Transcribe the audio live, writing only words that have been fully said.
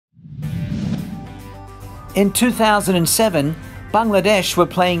In 2007, Bangladesh were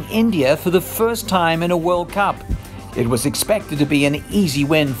playing India for the first time in a World Cup. It was expected to be an easy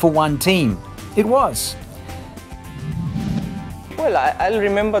win for one team. It was. Well, I'll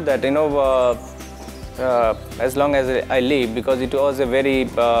remember that, as long as I live, because it was a very,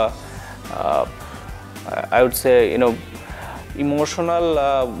 I would say,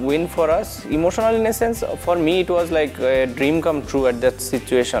 emotional win for us. Emotional in a sense, for me, it was like a dream come true at that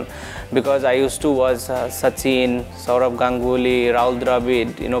situation, because I used to watch Sachin, Saurabh Ganguly, Rahul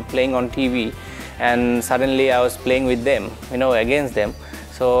Dravid, playing on TV, and suddenly I was playing with them, against them.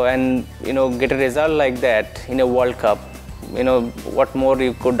 So, and get a result like that in a World Cup. What more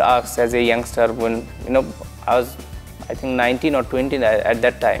you could ask as a youngster when, I was, I think 19 or 20 at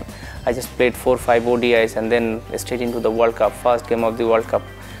that time. I just played 4 or 5 ODIs and then straight into the World Cup, first game of the World Cup,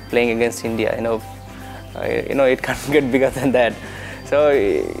 playing against India. It can't get bigger than that. So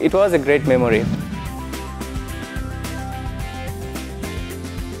it was a great memory.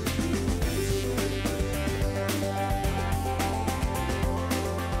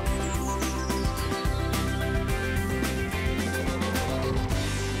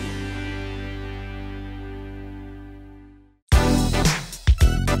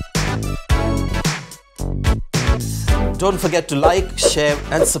 Don't forget to like, share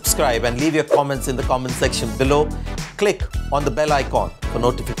and subscribe, and leave your comments in the comment section below. Click on the bell icon for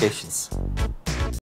notifications.